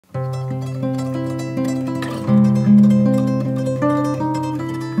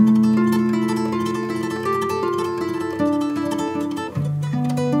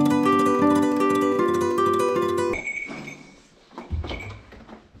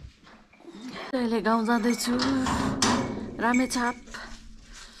अहिले गाउँ जाँदैछु रामेछाप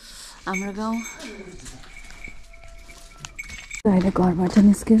हाम्रो गाउँ अहिले घरबाट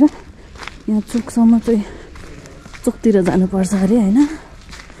निस्केर यहाँ चोकसम्म चाहिँ चोकतिर जानुपर्छ अरे हैन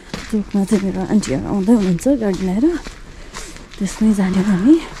चोकमा चाहिँ मेरो आन्टीहरू आउँदै हुनुहुन्छ गाडी ल्याएर त्यसमै जाने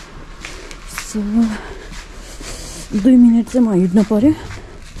हामी सो 2 मिनेट चाहिँ म हिँड्नु पर्यो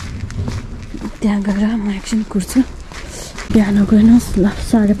त्यहाँ गएर म एकछिन कुर्छु बिहान गएनस् ल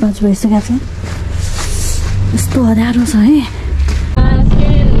 5:30 भइसकेको छ यस्तो अँध्यारो छ है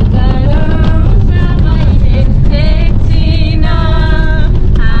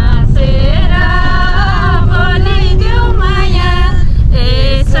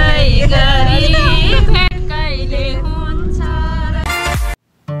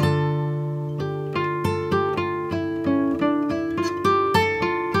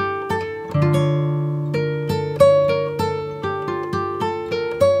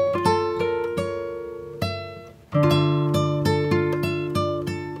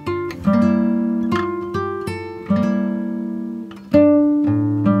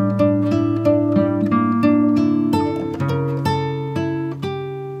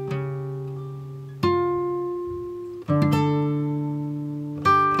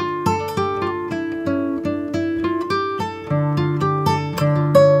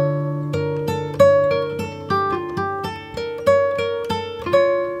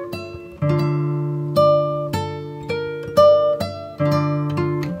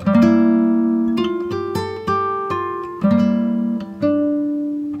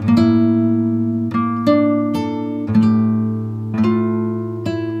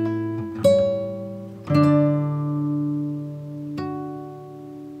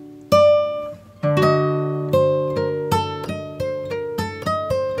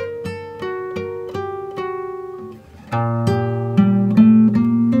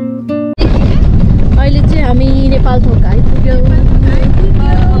नेपाल थोक आइपुग्यो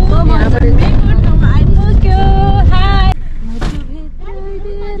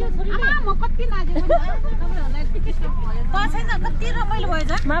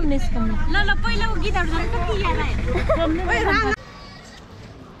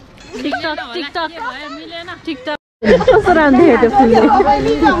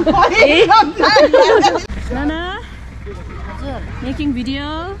मेकिङ भिडियो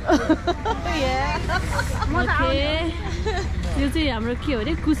ओके यो चाहिँ हाम्रो के हो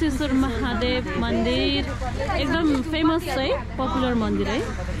अरे कुशेश्वर महादेव मन्दिर एकदम फेमस है पपुलर मन्दिर है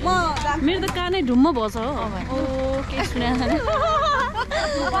मेरो त कानै ढुम्म भएछ हो ओके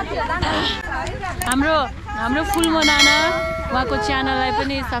हाम्रो फुल्मो नाना उहाँको च्यानललाई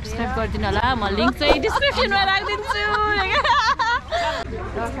पनि सब्स्क्राइब गरिदिनु होला म लिंक चाहिँ डिस्क्रिप्सनमा राखिदिन्छु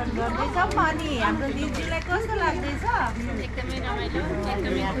दर्शन गर्दैछ अनि हाम्रो दिदीलाई कस्तो लाग्दैछ एकदमै रमाइलो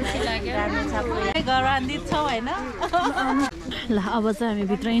एकदमै खुसी लाग्यो रामेछापको गौरवान्वित छौ हैन ल अब चाहिँ हामी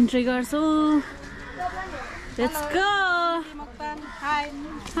भित्र इन्ट्री गर्छौं लेट्स गो हाय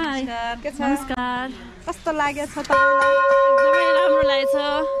हाय नमस्कार कस्तो लाग्यो छ तपाईलाई एकदमै राम्रो लागेछ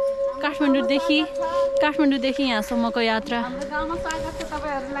काठमाडौँदेखि यहाँसम्मको यात्रा गाउँमा स्वागत छ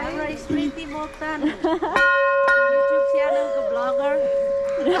तपाईहरुलाई स्मृति मोक्तान युट्युब च्यानलको ब्लगर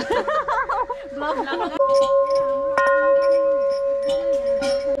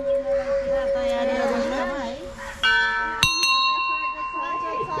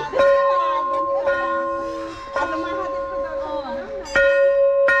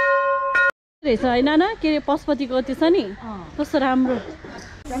रहेछ हैन न के रे पशुपतिको त्यो छ नि कस्तो राम्रो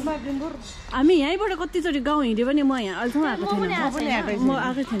हामी यहीँबाट कतिचोटि गाउँ हिँड्यो भने म यहाँ अहिलेसम्म आएको थिएन म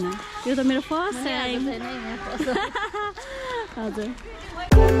आएको थिएन यो त मेरो फर्स्ट टाइम हजुर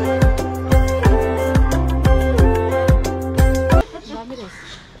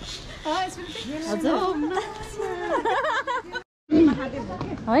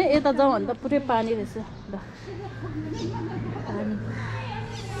है यता जाउँ भने त पुरै पानी रहेछ ल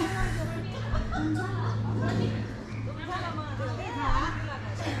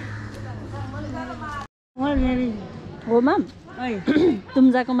हो माम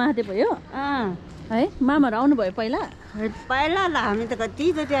दुम्जाको महादेव भयो है मामहरू आउनु भयो पहिला ल हामी त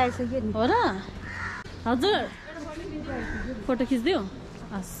कतिचोटि आइसक्यो नि हो र हजुर फोटो खिच्दियो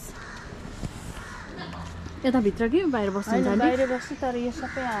हस् यताभित्र कि बाहिर बस्नु बाहिर बस्छु तर यो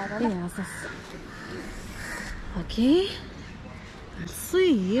सबै आएर ए हस् ओके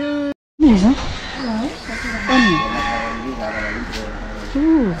सुयो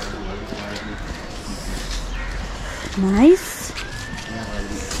नाइस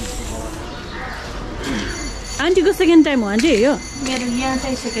आन्टीको सेकेन्ड टाइम हो आन्टी यो मेरो यहाँ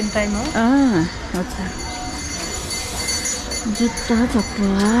चाहिँ सेकेन्ड टाइम हो अच्छा जुत्ता चप्पल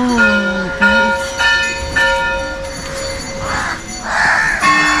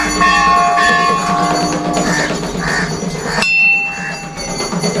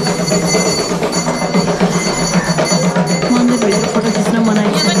मन्दिरभित्र फोटो खिच्न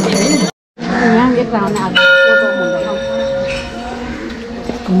मनाएको छ है।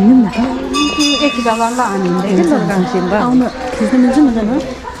 घुम्नु न आउनु खिच्न मिल्छ मिल्दैन?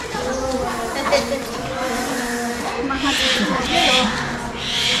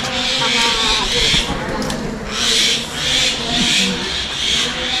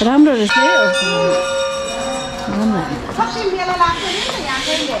 राम्रो रहेछ है।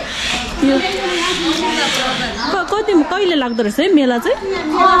 कति कहिले लाग्दो रहेछ है मेला चाहिँ?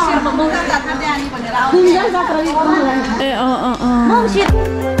 ए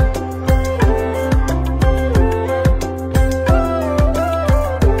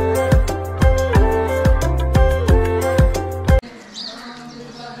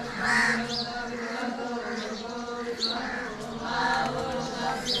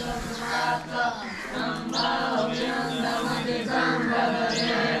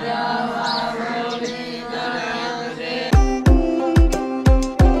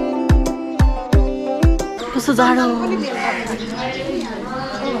कस्तो जाडो।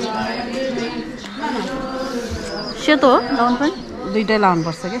 सेतो हो लाउनु पनि? दुईटै लाउनु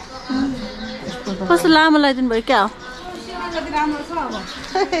पर्छ के। कस्तो लामो लगाइदिनु भयो क्या हो?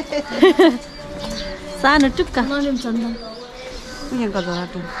 सानो टुक्का कस्तो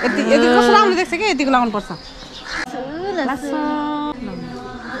राम्रो देख्छ कि यतिको लाउनु पर्छ।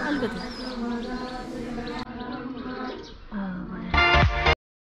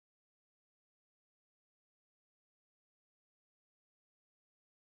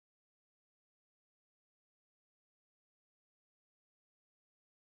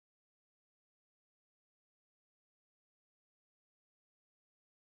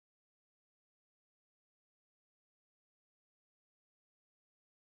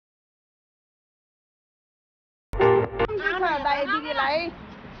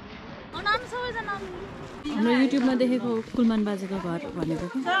 हाम्रो युट्युबमा देखेको कुलमान बाजेको घर भनेको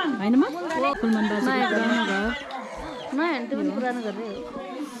कि होइन म? कुलमान बाजेको पुरानो घर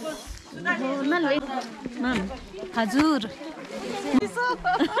हजुर।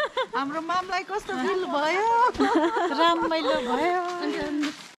 हाम्रो मामलाई कस्तो फिल भयो, रमाइलो भयो।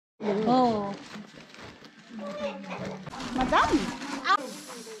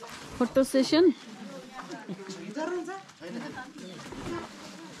 फोटो सेसन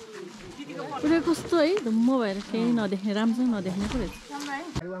पुरै कस्तो है धुम्म भएर केही नदेख्ने, राम्रोसँग नदेख्ने पो रहेछ।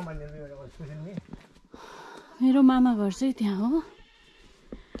 मेरो मामा घर चाहिँ त्यहाँ हो।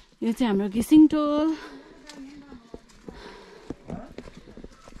 यो चाहिँ हाम्रो घिसिङ टोल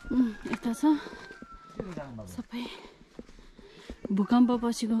यता छ। सबै भूकम्प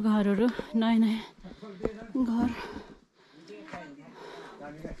पछिको घरहरू, नयाँ नयाँ घर।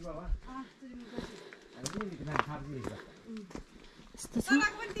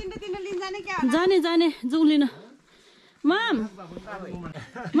 जाने जाने जाउँ लिन। माम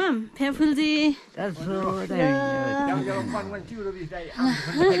माम फ्याफुलजी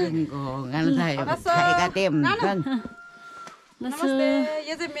नमस्ते।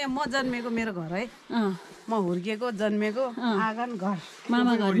 यो चाहिँ म जन्मेको मेरो घर है। म हुर्केको जन्मेको आँगन घर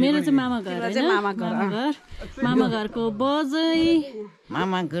मामा घर। मेरो चाहिँ मामा घर होइन? मामा घर। मामा घरको बजै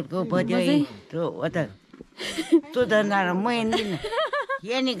मामा घरको बजै तो धन्दा म हिँड्दिनँ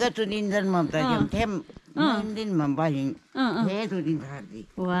यानी गतो दिन जन्म थेम हिँड्दिनमा बहिङ हे दिन थार्दी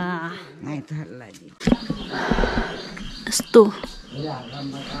वा नै थार्लादी यस्तो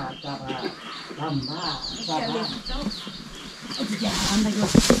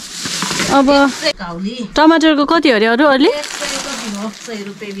अब टमाटरको कति हो अरे अरू अहिले?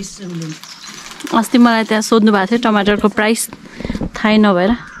 अस्ति मलाई त्यहाँ सोध्नु भएको थियो टमाटरको प्राइस थाहै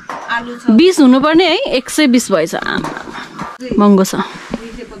नभएर 20 हुनुपर्ने है, 120 भएछ। महँगो छ।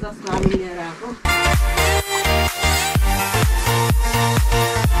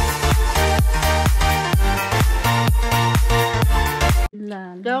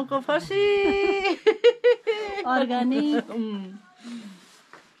 गाउँको फसी अर्गानिक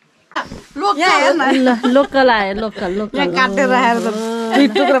लोकल आयो। लोकल काटेर राखेर दुई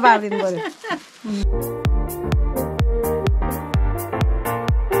टुक्रा पारिदिनु पर्यो।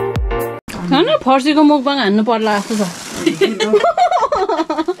 खान फर्सीको मुखबाङ हान्नु पर्ला जस्तो छ।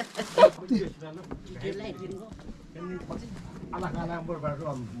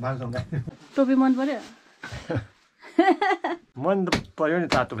 टोपी मन पर्यो? मन पर्यो नि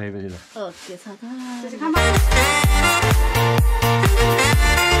तातो भएपछि त। ओके छ त।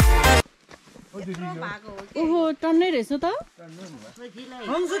 ओहो टन्नै रहेछ त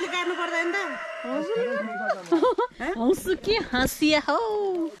हङ्सुली काट्नु पर्दैन त हङ्सु के हाँसिया हौ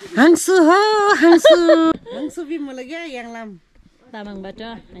हङ्सु हो हङ्सु हङ्सु बिमला क्या याङलाम तामाङबाट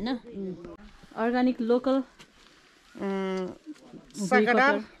हैन अर्गानिक लोकल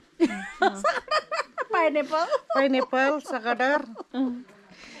सकडार पाइनएप्पल सकडार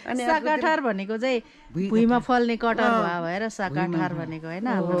अनि सकाठार भनेको चाहिँ भुइँमा फल्ने कटर भएर सकाठार भनेको हैन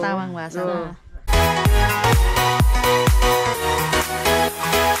हाम्रो तामाङ भाषामा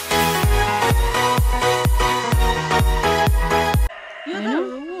यो त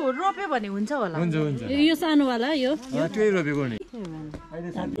रोप्यो भने हुन्छ होला यो सानो वाला यो त्यही रोपेको नि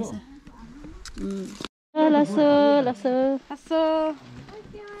लसो लसो लसो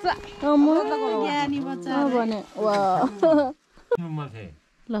ज्ञानी बच्चा भने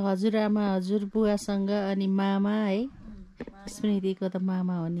ल हजुरआमा हजुरबुवासँग अनि मामा है स्मृतिको त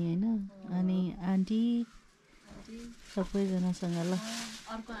मामा हो नि होइन अनि आन्टी सबैजनासँग ल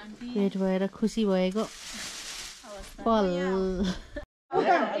भेट भएर खुसी भएको पल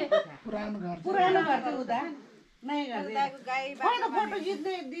पुरानो घर चाहिँ उता नयाँ घर फोटो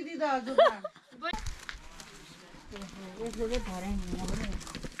खिच्ने दिदी त हजुर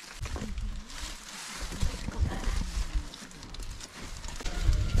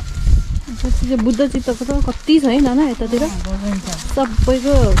बुद्ध चित्तको त कति छ है नाना यतातिर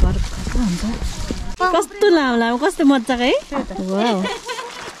सबैको घर हुन्छ कस्तो लामो लामो कस्तो मजाको है वाउ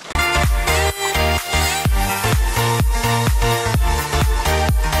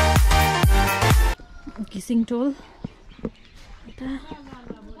घिसिङ टोल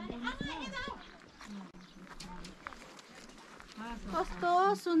कस्तो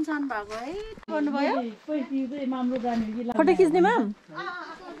सुनसान भएको है गर्नुभयो फोटो खिच्ने माम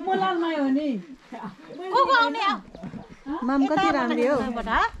माम कति राम्रो हो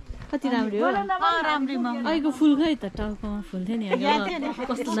कति राम्रो हो अहिलेको फुल खै त टाउकोमा फुल थियो नि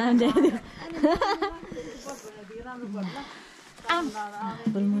कस्तो नाम ल्याइदियो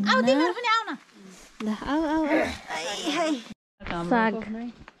साग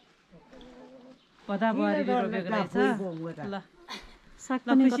साग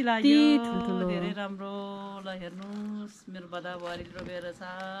पनि कति ठुल्ठुलो धेरै राम्रो ल हेर्नुस् मेरो बदाबुहारी रोपेर छ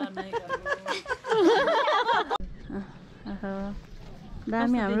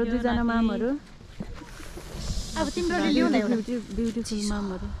दामी हाम्रो दुईजना मामहरू अब तिम्रो लिउ न एउटा ब्युटिफुल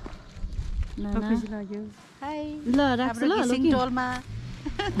मामहरू खुसी लाग्यो ल राख्छु ल घिसिङ टोलमा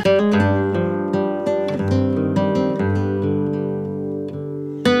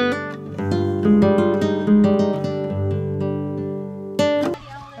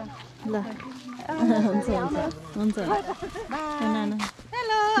हुन्छ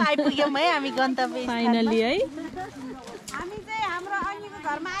हेलो आइपुग्यौँ है हामी गन्तव्य फाइनली है हामी चाहिँ हाम्रो अहिलेको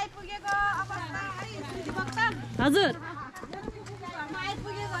घरमा आइपुगेको अवस्था है हजुर घरमा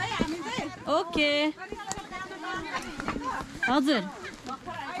आइपुगेको है हामी चाहिँ ओके हजुर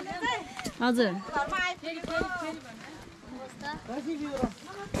हजुर घरमा आइपुगेको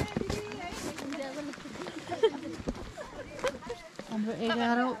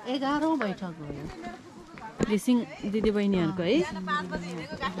हाम्रो 11औं बैठक हो घिसिङ दिदी बहिनीहरूको है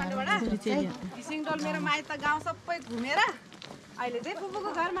घिसिङ टोल मेरो माइत गाउँ सबै घुमेर अहिले चाहिँ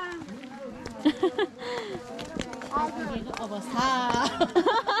फुपूको घरमा अवस्था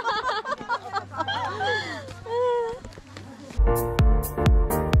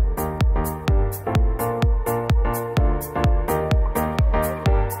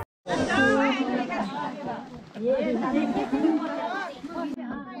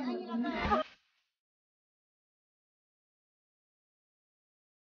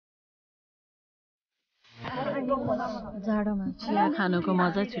जाडोमा चिया खानुको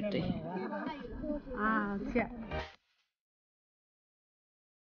मजा छुट्टै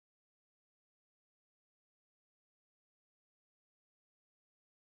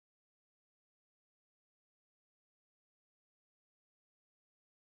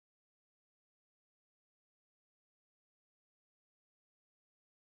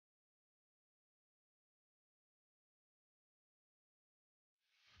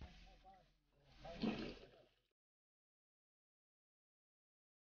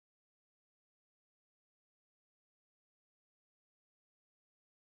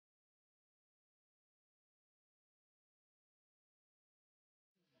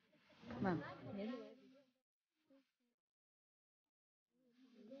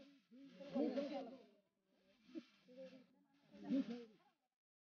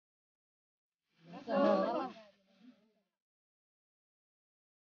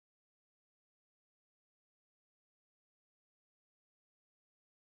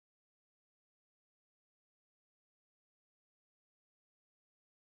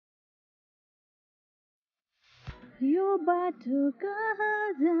यो बाटो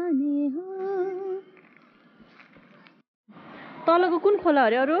कहाँ जाने हो तलको कुन खोला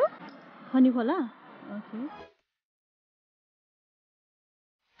अरे अरु खनी खोला ओके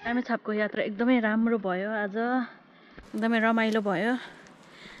रामेछापको यात्रा एकदमै राम्रो भयो आज एकदमै रमाइलो भयो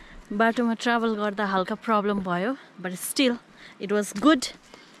बाटोमा ट्राभल गर्दा हल्का प्रब्लम भयो but still it was good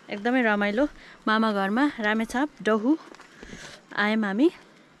एकदमै रमाइलो मामा घरमा रामेछाप डहु आयौँ हामी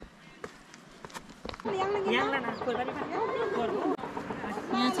यहाँ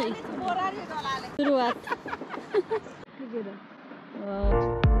चाहिँ सुरुवात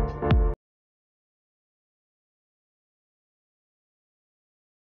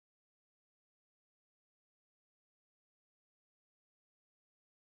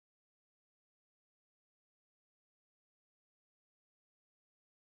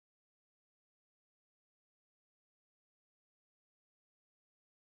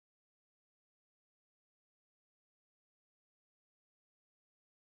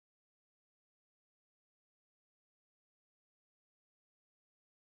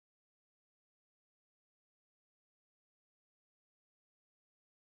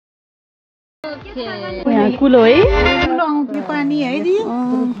यहाँ कुलो है पानी है दी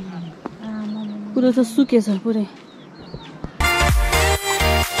कुलो त सुकेछ पुरै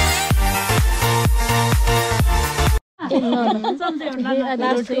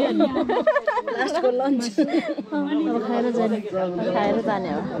खाएर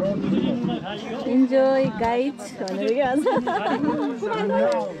जाने हो इन्जोय गाइड्स भनेर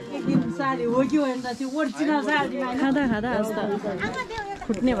खाँदा खाँदा आज त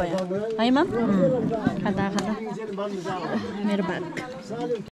फुट्ने भयो है माम खाँदा खाँदा मेरो भाग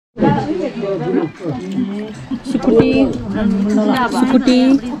सुकुटी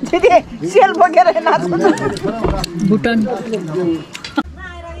सेल बोकेर नाच्नु भुटान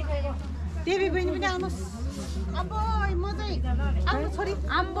देवी बहिनी पनि आउनुस् अम्बो म चाहिँ आउनु छोरी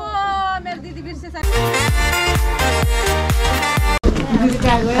अम्बो मेरो दिदी बिर्सेछ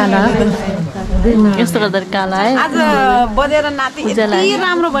काला यस्तो गर्दा काला है आज बजेर नाति यति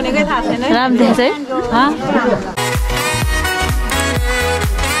राम्रो भनेकै थाहा छैन राम देख्छ है